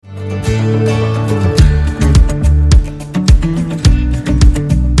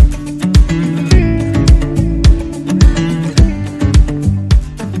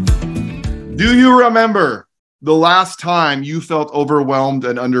remember the last time you felt overwhelmed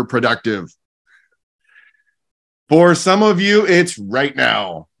and underproductive? For some of you, it's right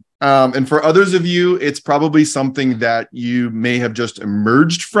now. And for others of you, it's probably something that you may have just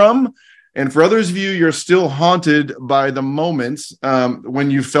emerged from. And for others of you, you're still haunted by the moments when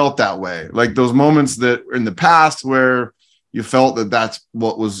you felt that way, like those moments that in the past where you felt that that's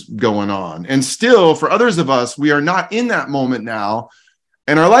what was going on. And still, for others of us, we are not in that moment now.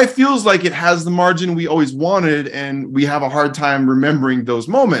 And our life feels like it has the margin we always wanted, and we have a hard time remembering those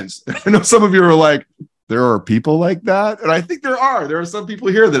moments. I know some of you are like, there are people like that. And I think there are some people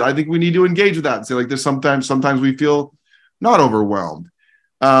here that I think we need to engage with that and say, like, there's sometimes we feel not overwhelmed.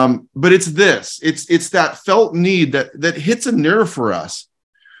 But it's that felt need that hits a nerve for us.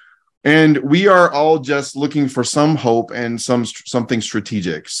 And we are all just looking for some hope and something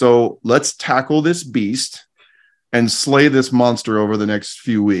strategic. So let's tackle this beast and slay this monster over the next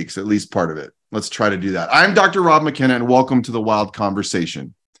few weeks, at least part of it. Let's try to do that. I'm Dr. Rob McKenna, and welcome to the Wild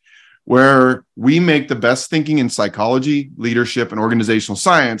Conversation, where we make the best thinking in psychology, leadership, and organizational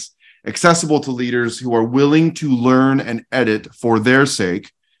science accessible to leaders who are willing to learn and edit for their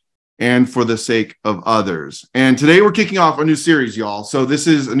sake and for the sake of others. And today we're kicking off a new series, y'all. So this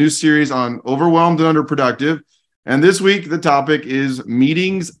is a new series on overwhelmed and underproductive. And this week, the topic is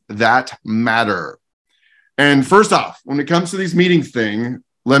meetings that matter. And first off, when it comes to these meetings thing,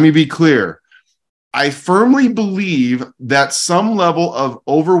 let me be clear. I firmly believe that some level of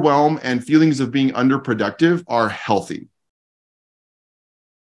overwhelm and feelings of being underproductive are healthy.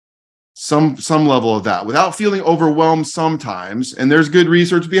 Some level of that. Without feeling overwhelmed sometimes, and there's good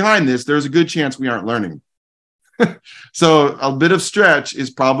research behind this, there's a good chance we aren't learning. So a bit of stretch is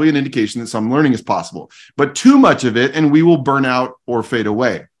probably an indication that some learning is possible. But too much of it, and we will burn out or fade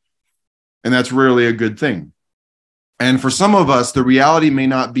away. And that's rarely a good thing. And for some of us, the reality may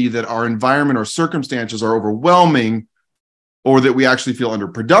not be that our environment or circumstances are overwhelming or that we actually feel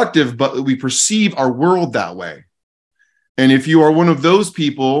underproductive, but that we perceive our world that way. And if you are one of those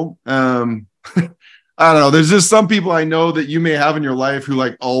people, I don't know, there's just some people I know that you may have in your life who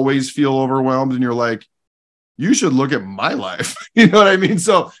like always feel overwhelmed, and you're like, you should look at my life. You know what I mean?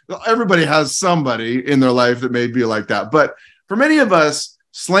 So everybody has somebody in their life that may be like that. But for many of us,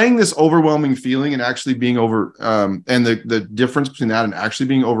 slaying this overwhelming feeling and actually being and the difference between that and actually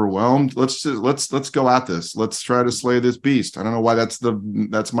being overwhelmed, let's go at this. Let's try to slay this beast. I don't know why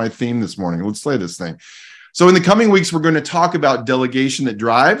that's my theme this morning. Let's slay this thing. So in the coming weeks, we're going to talk about delegation that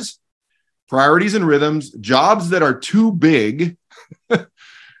drives, priorities and rhythms, jobs that are too big.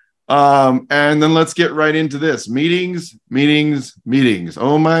 And then let's get right into this. Meetings.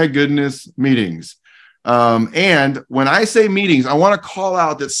 Oh my goodness, meetings. And when I say meetings, I want to call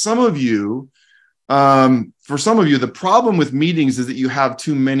out that some of you, for some of you, the problem with meetings is that you have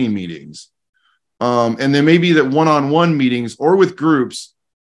too many meetings. And there may be that one-on-one meetings or with groups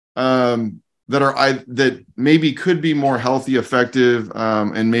that maybe could be more healthy, effective,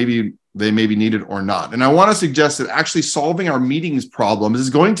 and maybe they may be needed or not. And I want to suggest that actually solving our meetings problems is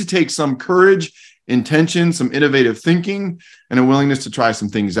going to take some courage, intention, some innovative thinking, and a willingness to try some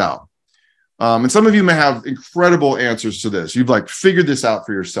things out. And some of you may have incredible answers to this. You've like figured this out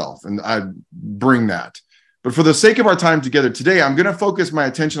for yourself, and I bring that. But for the sake of our time together today, I'm going to focus my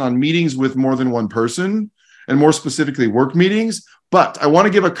attention on meetings with more than one person, and more specifically work meetings. But I want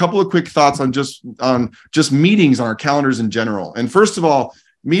to give a couple of quick thoughts on just meetings on our calendars in general. And first of all,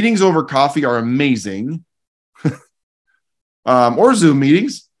 meetings over coffee are amazing, or Zoom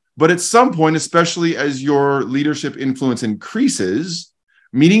meetings. But at some point, especially as your leadership influence increases,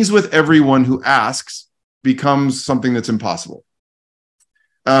 meetings with everyone who asks becomes something that's impossible.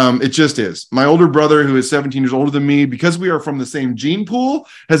 It just is. My older brother, who is 17 years older than me, because we are from the same gene pool,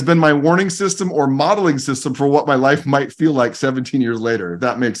 has been my warning system or modeling system for what my life might feel like 17 years later, if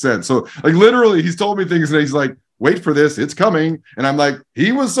that makes sense. So like literally, he's told me things and he's like, wait for this, it's coming. And I'm like,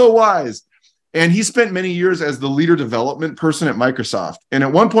 he was so wise. And he spent many years as the leader development person at Microsoft. And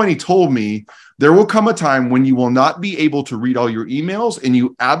at one point he told me, there will come a time when you will not be able to read all your emails, and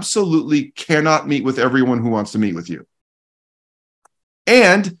you absolutely cannot meet with everyone who wants to meet with you.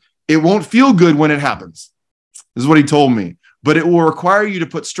 And it won't feel good when it happens. This is what he told me. But it will require you to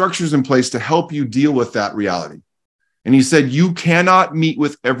put structures in place to help you deal with that reality. And he said, you cannot meet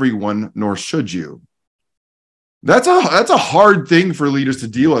with everyone, nor should you. That's a hard thing for leaders to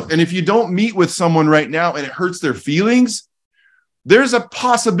deal with. And if you don't meet with someone right now and it hurts their feelings, there's a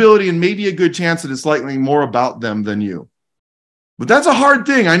possibility and maybe a good chance that it's likely more about them than you. But that's a hard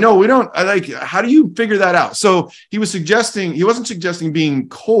thing. I know how do you figure that out? So he wasn't suggesting being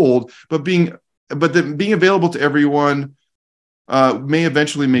cold, but being available to everyone may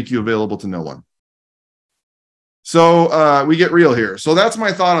eventually make you available to no one. So we get real here. So that's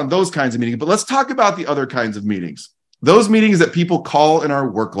my thought on those kinds of meetings. But let's talk about the other kinds of meetings. Those meetings that people call in our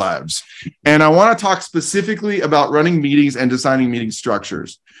work lives. And I want to talk specifically about running meetings and designing meeting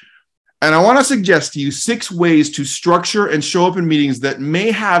structures. And I want to suggest to you 6 ways to structure and show up in meetings that may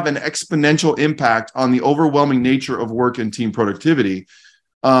have an exponential impact on the overwhelming nature of work and team productivity.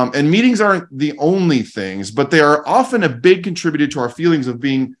 And meetings aren't the only things, but they are often a big contributor to our feelings of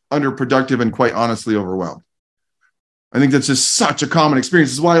being underproductive and quite honestly overwhelmed. I think that's just such a common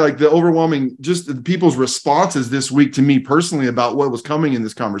experience. This is why, like, the overwhelming, just the people's responses this week to me personally about what was coming in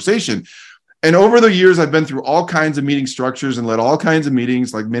this conversation. And over the years, I've been through all kinds of meeting structures and led all kinds of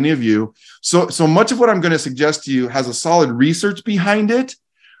meetings, like many of you. So much of what I'm going to suggest to you has a solid research behind it,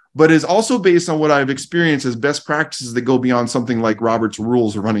 but is also based on what I've experienced as best practices that go beyond something like Robert's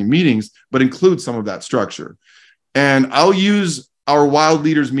rules of running meetings, but include some of that structure. And I'll use our Wild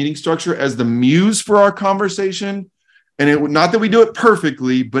Leaders meeting structure as the muse for our conversation. And it not that we do it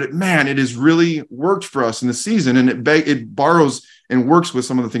perfectly, but it has really worked for us in the season. And it borrows and works with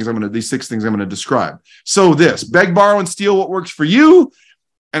some of the things these 6 things I'm going to describe. So this, beg, borrow, and steal what works for you.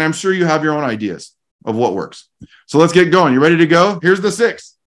 And I'm sure you have your own ideas of what works. So let's get going. You ready to go? Here's the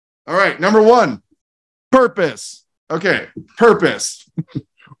 6. All right. Number 1, purpose. Okay. Purpose.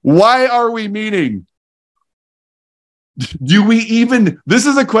 Why are we meeting? This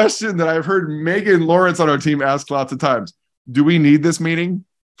is a question that I've heard Megan Lawrence on our team ask lots of times. Do we need this meeting?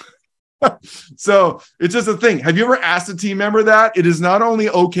 So it's just a thing. Have you ever asked a team member that? It is not only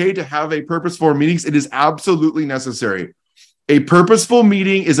okay to have a purpose for meetings, it is absolutely necessary. A purposeful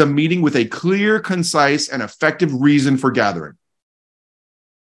meeting is a meeting with a clear, concise, and effective reason for gathering.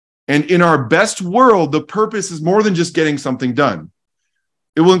 And in our best world, the purpose is more than just getting something done.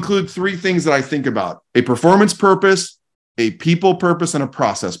 It will include 3 things that I think about: a performance purpose, a people purpose, and a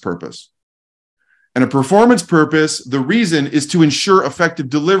process purpose. And a performance purpose, the reason is to ensure effective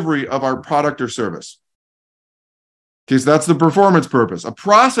delivery of our product or service. Okay, so that's the performance purpose. A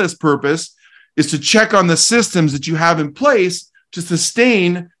process purpose is to check on the systems that you have in place to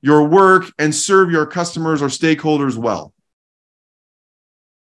sustain your work and serve your customers or stakeholders well.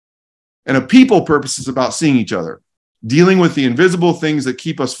 And a people purpose is about seeing each other, dealing with the invisible things that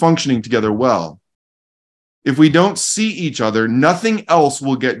keep us functioning together well. If we don't see each other, nothing else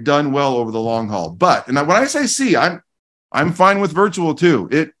will get done well over the long haul. But, and when I say see, I'm fine with virtual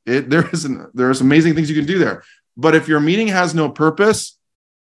too. There's amazing things you can do there. But if your meeting has no purpose,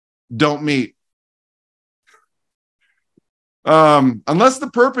 don't meet. Unless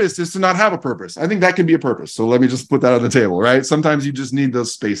the purpose is to not have a purpose. I think that can be a purpose. So let me just put that on the table, right? Sometimes you just need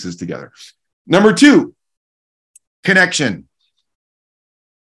those spaces together. Number 2, connection.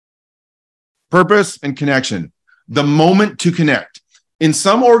 Purpose and connection. The moment to connect. In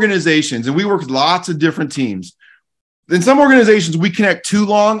some organizations, and we work with lots of different teams, in some organizations, we connect too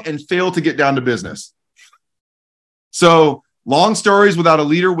long and fail to get down to business. So long stories without a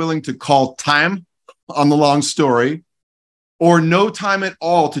leader willing to call time on the long story, or no time at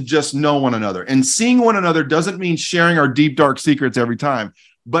all to just know one another. And seeing one another doesn't mean sharing our deep, dark secrets every time,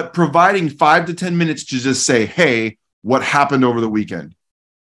 but providing 5 to 10 minutes to just say, hey, what happened over the weekend?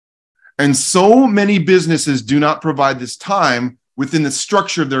 And so many businesses do not provide this time within the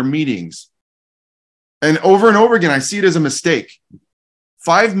structure of their meetings. And over again, I see it as a mistake.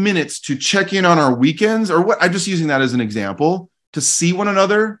 5 minutes to check in on our weekends, or what, I'm just using that as an example, to see one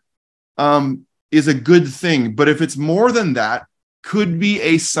another is a good thing. But if it's more than that, could be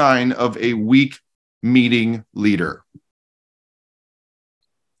a sign of a weak meeting leader.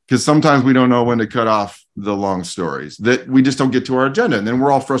 Because sometimes we don't know when to cut off the long stories, that we just don't get to our agenda. And then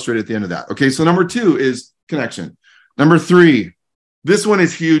we're all frustrated at the end of that. Okay, so number 2 is connection. Number 3, this one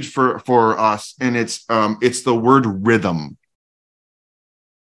is huge for us, and it's the word rhythm.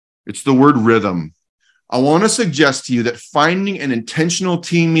 It's the word rhythm. I want to suggest to you that finding an intentional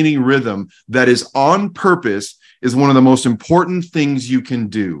team meeting rhythm that is on purpose is one of the most important things you can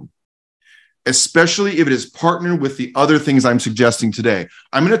do, especially if it is partnered with the other things I'm suggesting today.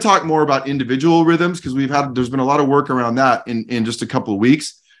 I'm going to talk more about individual rhythms because there's been a lot of work around that in just a couple of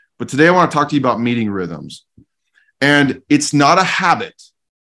weeks. But today I want to talk to you about meeting rhythms. And it's not a habit,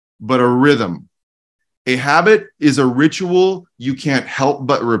 but a rhythm. A habit is a ritual you can't help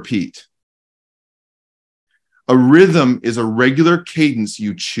but repeat. A rhythm is a regular cadence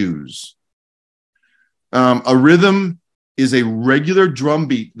you choose. A rhythm is a regular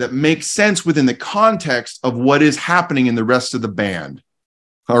drumbeat that makes sense within the context of what is happening in the rest of the band.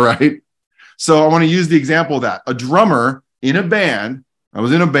 All right. So I want to use the example of that. A drummer in a band. I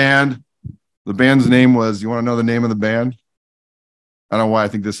was in a band. The band's name was, you want to know the name of the band? I don't know why I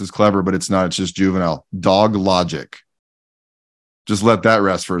think this is clever, but it's not. It's just juvenile. Dog logic. Just let that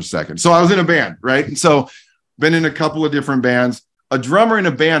rest for a second. So I was in a band, right? And so been in a couple of different bands. A drummer in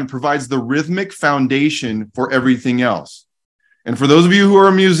a band provides the rhythmic foundation for everything else. And for those of you who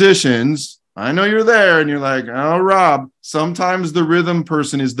are musicians, I know you're there and you're like, oh, Rob, sometimes the rhythm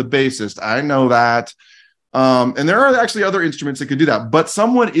person is the bassist. I know that. And there are actually other instruments that could do that, but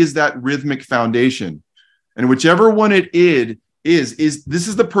someone is that rhythmic foundation. And whichever one it is this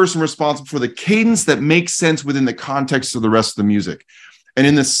is the person responsible for the cadence that makes sense within the context of the rest of the music. And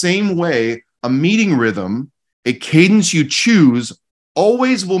in the same way, a meeting rhythm, a cadence you choose,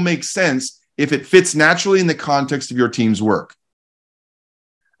 always will make sense if it fits naturally in the context of your team's work.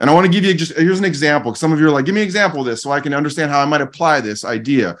 And I want to give you here's an example. Some of you are like, give me an example of this so I can understand how I might apply this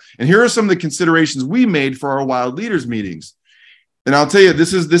idea. And here are some of the considerations we made for our Wild Leaders meetings. And I'll tell you,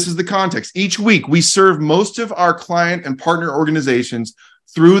 this is the context. Each week, we serve most of our client and partner organizations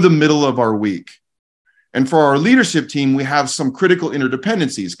through the middle of our week. And for our leadership team, we have some critical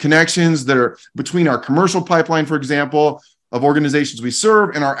interdependencies, connections that are between our commercial pipeline, for example, of organizations we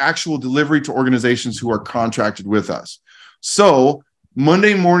serve and our actual delivery to organizations who are contracted with us. So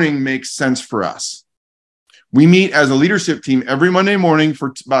Monday morning makes sense for us. We meet as a leadership team every Monday morning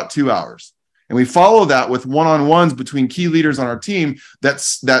for about 2 hours. And we follow that with one-on-ones between key leaders on our team that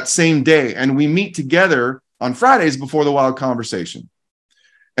same day. And we meet together on Fridays before the Wild Conversation.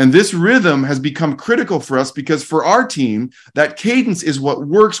 And this rhythm has become critical for us because for our team, that cadence is what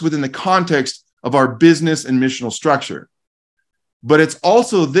works within the context of our business and missional structure. But it's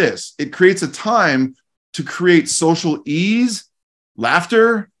also this. It creates a time to create social ease,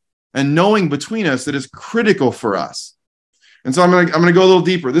 laughter, and knowing between us that is critical for us. And so I'm gonna go a little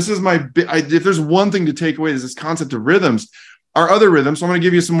deeper. This is if there's one thing to take away is this concept of rhythms. Our other rhythms, so I'm going to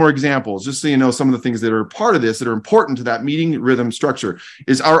give you some more examples, just so you know some of the things that are part of this that are important to that meeting rhythm structure.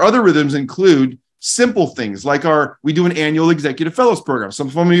 Is our other rhythms include simple things like we do an annual executive fellows program. Some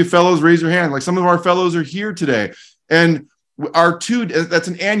of you fellows raise your hand, like some of our fellows are here today. And that's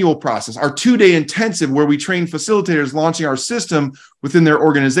an annual process. Our 2-day intensive where we train facilitators launching our system within their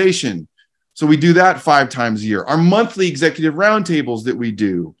organization. So we do that 5 times a year. Our monthly executive roundtables that we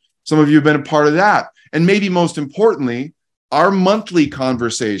do. Some of you have been a part of that. And maybe most importantly, our monthly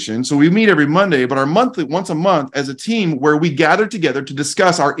conversation. So we meet every Monday, but our monthly, once a month as a team where we gather together to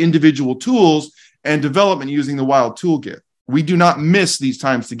discuss our individual tools and development using the Wild Toolkit. We do not miss these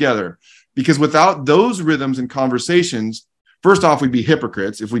times together because without those rhythms and conversations, first off, we'd be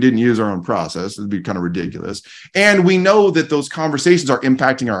hypocrites if we didn't use our own process. It'd be kind of ridiculous. And we know that those conversations are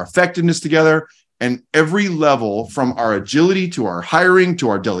impacting our effectiveness together and every level from our agility to our hiring, to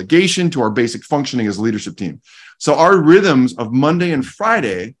our delegation, to our basic functioning as a leadership team. So our rhythms of Monday and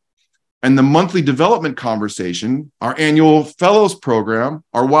Friday and the monthly development conversation, our annual fellows program,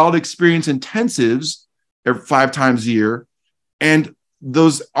 our Wild Experience intensives 5 times a year, and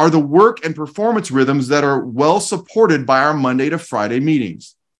those are the work and performance rhythms that are well supported by our Monday to Friday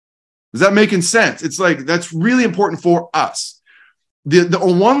meetings. Is that making sense? It's like, that's really important for us. The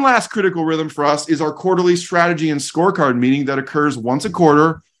one last critical rhythm for us is our quarterly strategy and scorecard meeting that occurs once a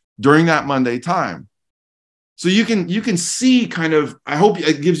quarter during that Monday time. So you can see kind of, I hope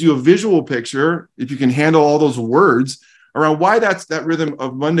it gives you a visual picture, if you can handle all those words around why that rhythm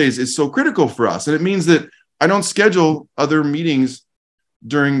of Mondays is so critical for us. And it means that I don't schedule other meetings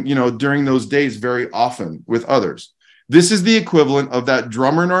during those days very often with others. This is the equivalent of that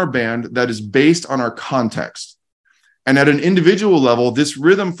drummer in our band that is based on our context. And at an individual level, this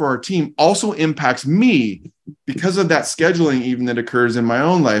rhythm for our team also impacts me because of that scheduling even that occurs in my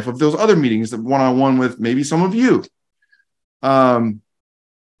own life of those other meetings, that one-on-one with maybe some of you. And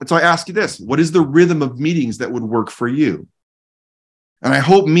so I ask you this, what is the rhythm of meetings that would work for you? And I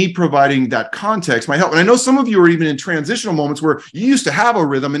hope me providing that context might help. And I know some of you are even in transitional moments where you used to have a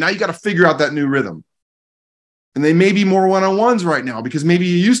rhythm and now you got to figure out that new rhythm. And they may be more one-on-ones right now because maybe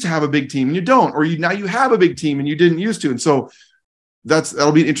you used to have a big team and you don't, or now you have a big team and you didn't used to. And so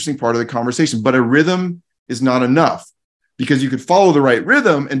that'll be an interesting part of the conversation. But a rhythm is not enough because you could follow the right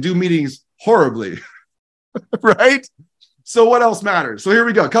rhythm and do meetings horribly, right? So what else matters? So here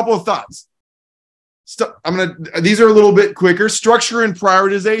we go. A couple of thoughts. These are a little bit quicker. Structure and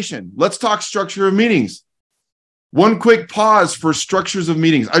prioritization. Let's talk structure of meetings. One quick pause for structures of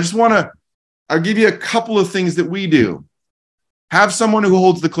meetings. I'll give you a couple of things that we do. Have someone who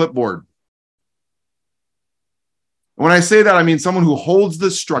holds the clipboard. When I say that, I mean someone who holds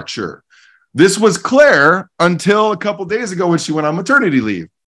the structure. This was Claire until a couple days ago when she went on maternity leave.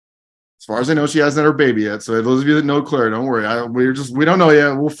 As far as I know, she hasn't had her baby yet. So those of you that know Claire, don't worry. We don't know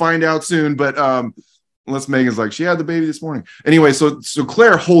yet. We'll find out soon. But Unless Megan's like, she had the baby this morning. Anyway, so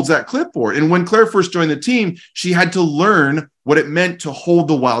Claire holds that clipboard. And when Claire first joined the team, she had to learn what it meant to hold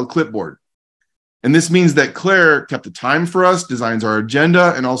the wild clipboard. And this means that Claire kept the time for us, designs our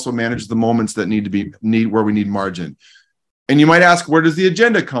agenda, and also manages the moments that where we need margin. And you might ask, where does the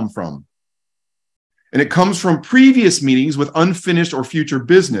agenda come from? And it comes from previous meetings with unfinished or future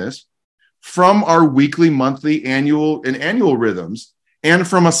business, from our weekly, monthly, annual rhythms, and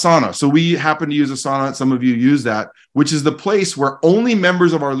from Asana. So we happen to use Asana. Some of you use that, which is the place where only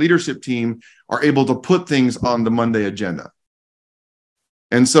members of our leadership team are able to put things on the Monday agenda.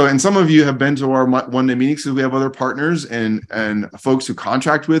 And some of you have been to our one-day meetings because we have other partners and folks who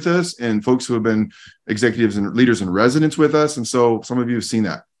contract with us and folks who have been executives and leaders and residents with us. And so some of you have seen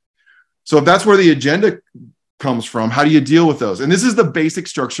that. So if that's where the agenda comes from, how do you deal with those? And this is the basic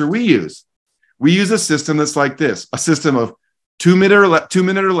structure we use. We use a system that's like this, a system of 2 minute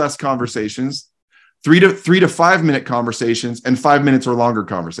or less conversations, 3 to 5 minute conversations, and 5 minutes or longer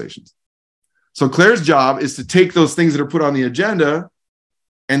conversations. So Claire's job is to take those things that are put on the agenda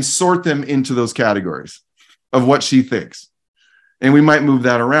and sort them into those categories of what she thinks. And we might move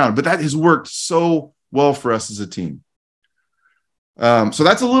that around, but that has worked so well for us as a team. So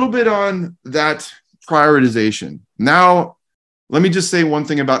that's a little bit on that prioritization. Now, let me just say one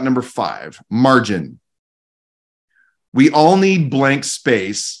thing about number 5, margin. We all need blank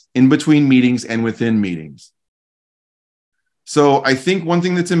space in between meetings and within meetings. So I think one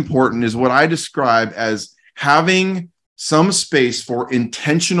thing that's important is what I describe as having some space for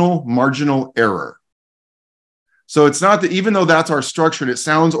intentional marginal error. So it's not that, even though that's our structure and it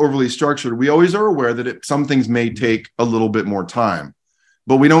sounds overly structured, we always are aware that some things may take a little bit more time,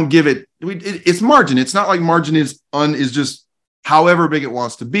 but we don't give it's margin. It's not like margin is just however big it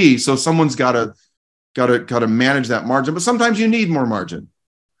wants to be. So someone's got to manage that margin, but sometimes you need more margin.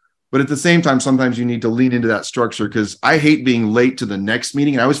 But at the same time, sometimes you need to lean into that structure, because I hate being late to the next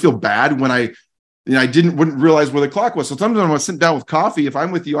meeting. And I always feel bad when I wouldn't realize where the clock was. So sometimes when I'm sitting down with coffee, if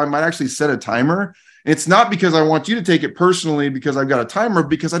I'm with you, I might actually set a timer. And it's not because I want you to take it personally because I've got a timer,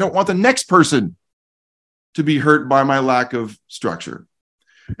 because I don't want the next person to be hurt by my lack of structure.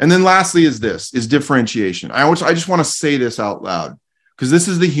 And then lastly is differentiation. I just want to say this out loud, because this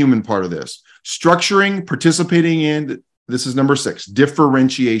is the human part of this. Structuring, participating in, this is number 6,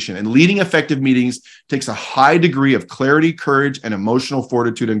 differentiation. And leading effective meetings takes a high degree of clarity, courage, and emotional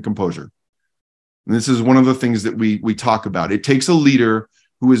fortitude and composure. And this is one of the things that we talk about. It takes a leader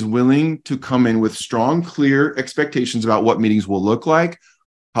who is willing to come in with strong, clear expectations about what meetings will look like,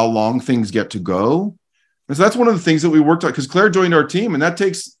 how long things get to go. And so that's one of the things that we worked on, because Claire joined our team, and that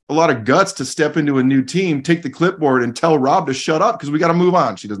takes a lot of guts to step into a new team, take the clipboard and tell Rob to shut up because we got to move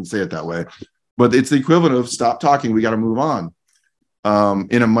on. She doesn't say it that way, but it's the equivalent of stop talking. We got to move on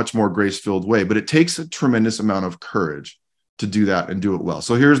in a much more grace-filled way. But it takes a tremendous amount of courage to do that and do it well.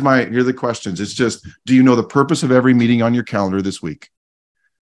 So here are the questions. It's just, do you know the purpose of every meeting on your calendar this week?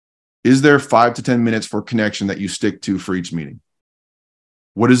 Is there 5 to 10 minutes for connection that you stick to for each meeting?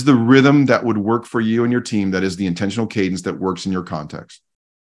 What is the rhythm that would work for you and your team that is the intentional cadence that works in your context?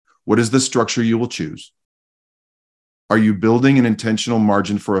 What is the structure you will choose? Are you building an intentional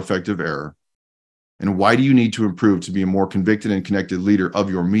margin for effective error? And why do you need to improve to be a more convicted and connected leader of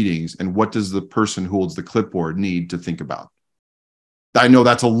your meetings? And what does the person who holds the clipboard need to think about? I know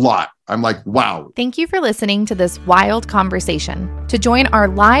that's a lot. I'm like, wow. Thank you for listening to this wild conversation. To join our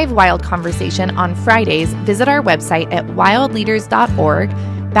live wild conversation on Fridays, visit our website at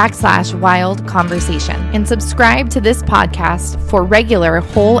wildleaders.org/wild conversation and subscribe to this podcast for regular,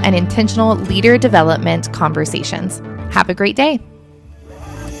 whole, and intentional leader development conversations. Have a great day.